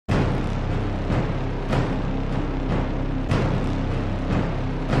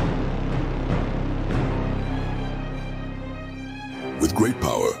great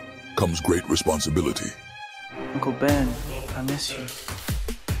power comes great responsibility. Uncle Ben, I miss you.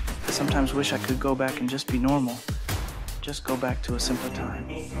 I sometimes wish I could go back and just be normal. Just go back to a simpler time.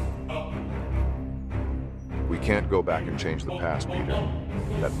 We can't go back and change the past, Peter.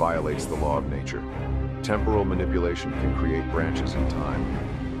 That violates the law of nature. Temporal manipulation can create branches in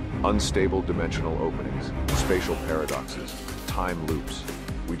time. Unstable dimensional openings, spatial paradoxes, time loops.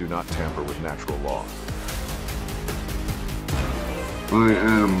 We do not tamper with natural law. I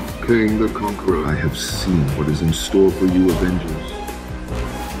am King the Conqueror. I have seen what is in store for you, Avengers.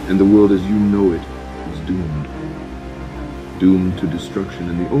 And the world as you know it is doomed. Doomed to destruction,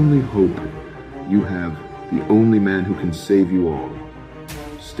 and the only hope you have, the only man who can save you all,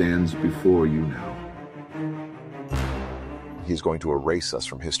 stands before you now. He's going to erase us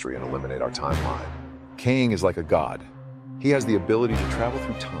from history and eliminate our timeline. Kang is like a god. He has the ability to travel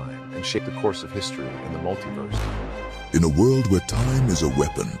through time and shape the course of history in the multiverse. In a world where time is a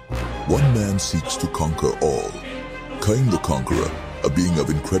weapon, one man seeks to conquer all. Kang the Conqueror, a being of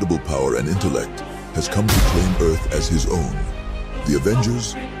incredible power and intellect, has come to claim Earth as his own. The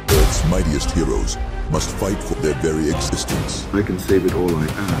Avengers, Earth's mightiest heroes, must fight for their very existence. I can save it. All I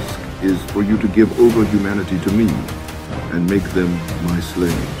ask is for you to give over humanity to me and make them my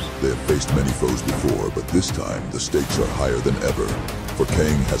slaves. They have faced many foes before, but this time the stakes are higher than ever. For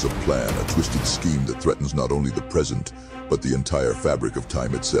Kang has a plan, a twisted scheme that threatens not only the present, but the entire fabric of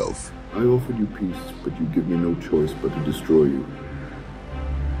time itself. I offered you peace, but you give me no choice but to destroy you.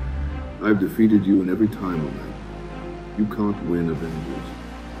 I've defeated you in every timeline. You can't win, Avengers.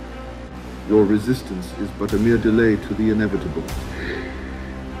 Your resistance is but a mere delay to the inevitable.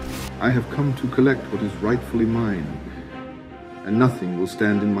 I have come to collect what is rightfully mine, and nothing will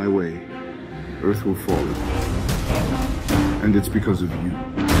stand in my way. Earth will fall, and it's because of you.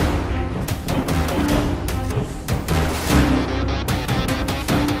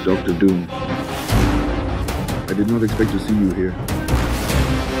 Dr. Doom, I did not expect to see you here.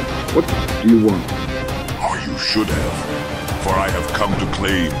 What do you want? Or you should have, for I have come to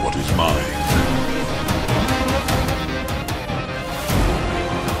claim what is mine.